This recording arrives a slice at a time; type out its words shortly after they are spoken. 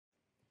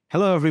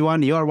Hello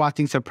everyone, you are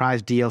watching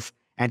Surprise Deals,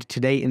 and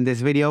today in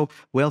this video,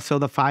 we'll show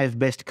the 5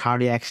 best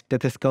cardiac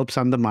stethoscopes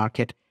on the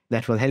market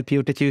that will help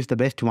you to choose the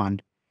best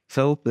one.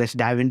 So let's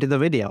dive into the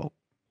video.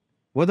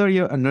 Whether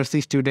you're a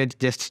nursing student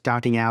just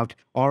starting out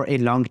or a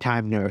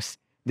long-time nurse,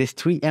 this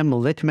 3M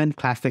Littmann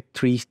Classic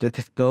 3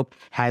 stethoscope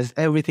has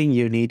everything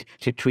you need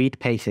to treat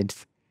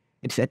patients.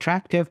 It's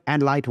attractive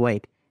and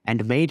lightweight,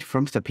 and made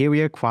from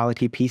superior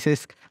quality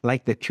pieces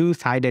like the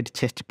two-sided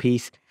chest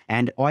piece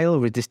and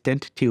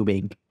oil-resistant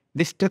tubing.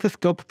 This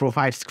stethoscope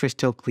provides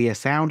crystal clear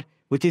sound,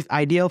 which is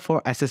ideal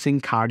for assessing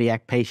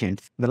cardiac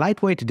patients. The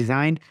lightweight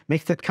design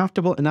makes it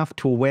comfortable enough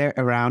to wear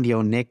around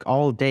your neck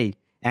all day,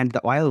 and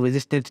the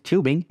oil-resistant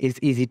tubing is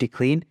easy to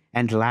clean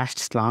and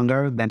lasts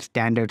longer than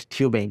standard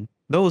tubing.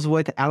 Those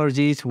with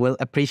allergies will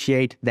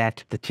appreciate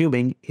that the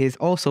tubing is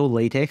also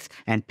latex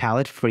and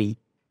pallet-free.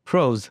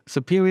 Pros: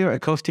 superior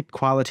acoustic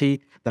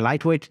quality. The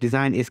lightweight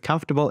design is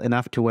comfortable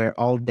enough to wear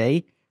all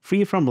day,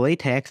 free from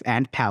latex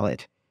and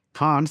pallet.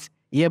 Cons: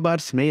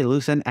 earbuds may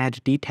loosen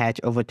and detach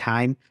over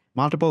time.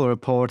 Multiple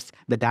reports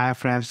the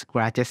diaphragm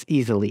scratches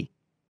easily.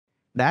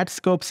 The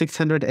AdScope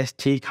 600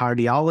 ST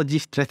Cardiology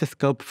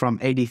Stethoscope from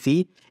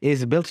ADC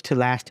is built to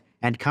last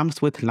and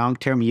comes with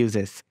long-term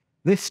uses.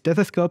 This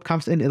stethoscope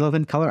comes in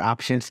 11 color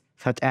options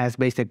such as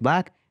basic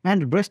black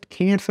and breast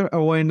cancer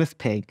awareness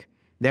pink.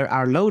 There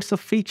are loads of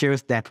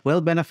features that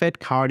will benefit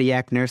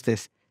cardiac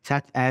nurses,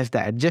 such as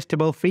the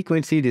adjustable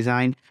frequency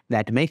design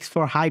that makes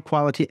for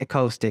high-quality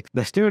acoustics.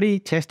 The sturdy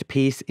chest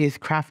piece is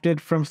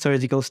crafted from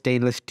surgical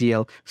stainless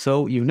steel,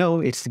 so you know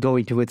it's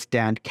going to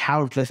withstand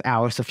countless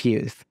hours of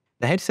use.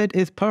 The headset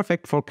is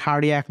perfect for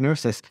cardiac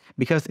nurses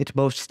because it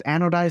boasts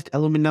anodized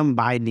aluminum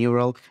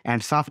binaural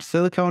and soft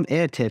silicone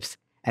ear tips,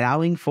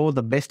 allowing for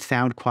the best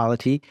sound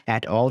quality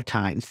at all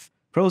times.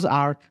 Pros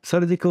are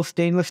surgical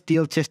stainless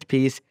steel chest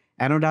piece,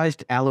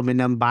 anodized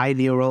aluminum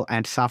binaural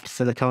and soft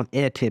silicone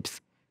ear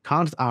tips.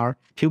 Cons are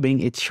tubing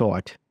is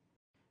short.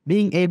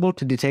 Being able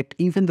to detect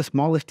even the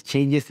smallest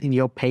changes in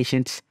your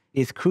patients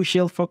is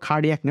crucial for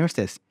cardiac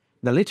nurses.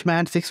 The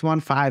Littmann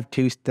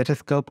 6152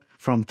 stethoscope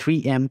from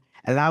 3M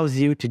allows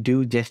you to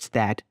do just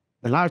that.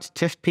 The large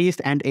chest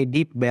piece and a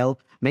deep bell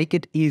make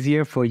it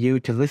easier for you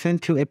to listen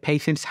to a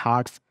patient's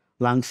hearts,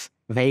 lungs,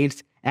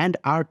 veins, and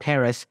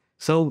arteries,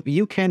 so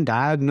you can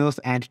diagnose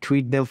and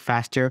treat them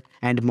faster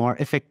and more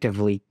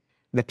effectively.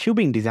 The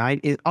tubing design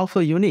is also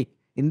unique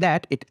in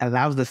that it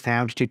allows the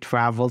sound to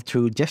travel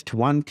through just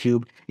one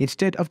tube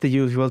instead of the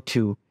usual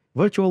two,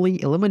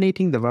 virtually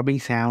eliminating the rubbing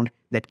sound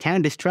that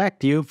can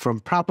distract you from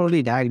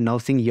properly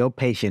diagnosing your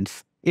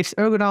patients. It's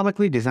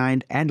ergonomically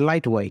designed and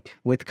lightweight,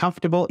 with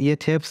comfortable ear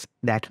tips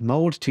that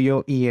mold to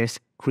your ears,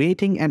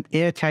 creating an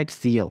airtight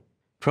seal.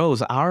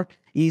 Pros are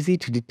easy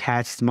to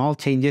detach small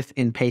changes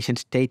in patient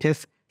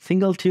status,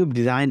 single tube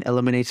design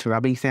eliminates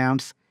rubbing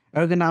sounds,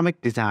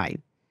 ergonomic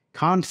design.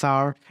 Cons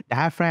are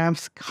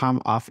diaphragms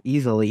come off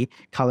easily,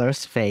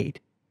 colors fade.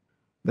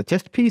 The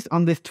chest piece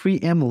on this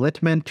 3M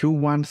Littmann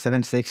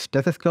 2176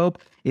 stethoscope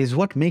is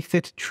what makes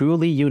it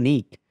truly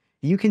unique.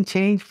 You can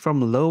change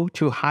from low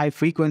to high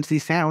frequency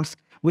sounds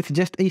with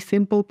just a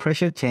simple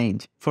pressure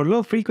change. For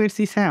low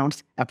frequency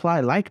sounds, apply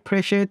light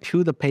pressure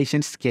to the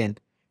patient's skin.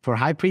 For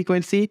high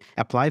frequency,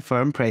 apply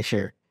firm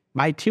pressure.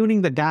 By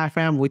tuning the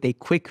diaphragm with a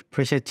quick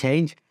pressure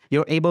change,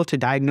 you're able to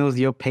diagnose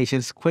your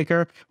patients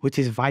quicker, which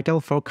is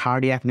vital for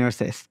cardiac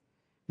nurses.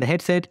 The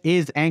headset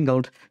is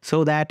angled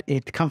so that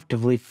it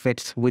comfortably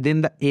fits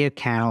within the ear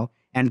canal,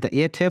 and the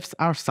ear tips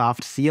are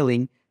soft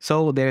sealing,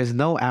 so there is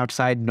no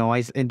outside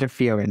noise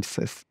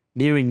interferences.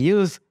 During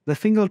use, the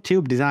single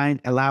tube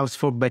design allows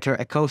for better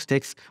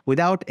acoustics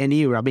without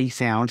any rubbing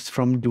sounds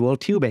from dual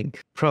tubing.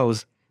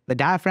 Pros: the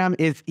diaphragm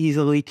is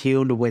easily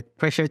tuned with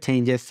pressure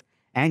changes.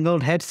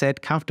 Angled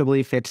headset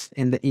comfortably fits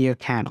in the ear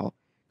canal.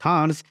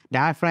 Cons: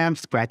 diaphragm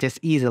scratches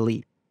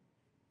easily.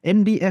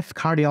 MDF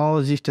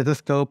Cardiology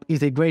Stethoscope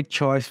is a great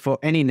choice for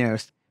any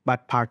nurse,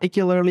 but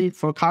particularly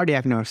for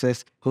cardiac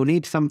nurses who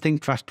need something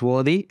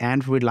trustworthy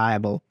and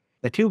reliable.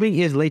 The tubing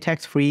is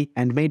latex-free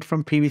and made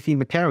from PVC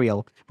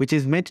material, which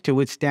is meant to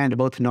withstand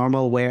both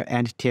normal wear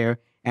and tear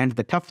and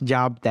the tough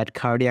job that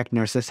cardiac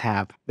nurses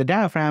have. The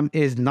diaphragm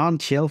is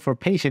non-chill for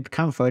patient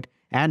comfort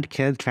and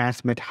can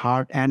transmit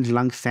heart and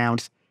lung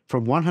sounds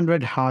from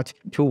 100 Hz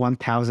to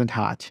 1000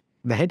 Hz.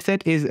 The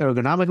headset is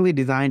ergonomically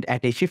designed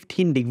at a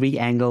 15-degree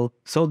angle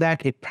so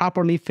that it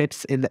properly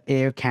fits in the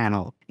ear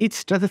canal. Each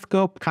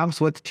stethoscope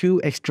comes with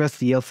 2 extra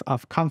seals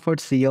of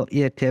Comfort Seal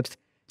ear tips,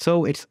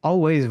 so it's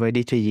always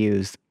ready to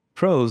use.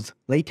 Pros: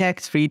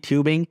 latex-free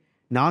tubing,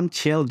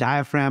 non-chill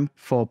diaphragm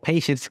for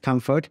patients'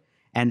 comfort,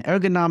 an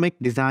ergonomic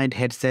designed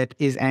headset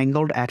is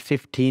angled at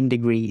 15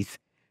 degrees.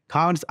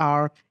 Cons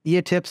are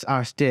ear tips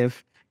are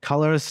stiff,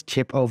 colors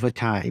chip over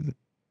time.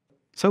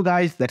 So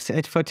guys, that's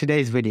it for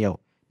today's video.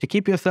 To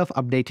keep yourself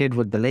updated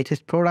with the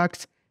latest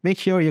products, make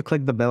sure you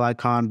click the bell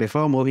icon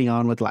before moving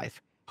on with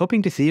life.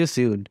 Hoping to see you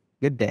soon.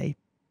 Good day.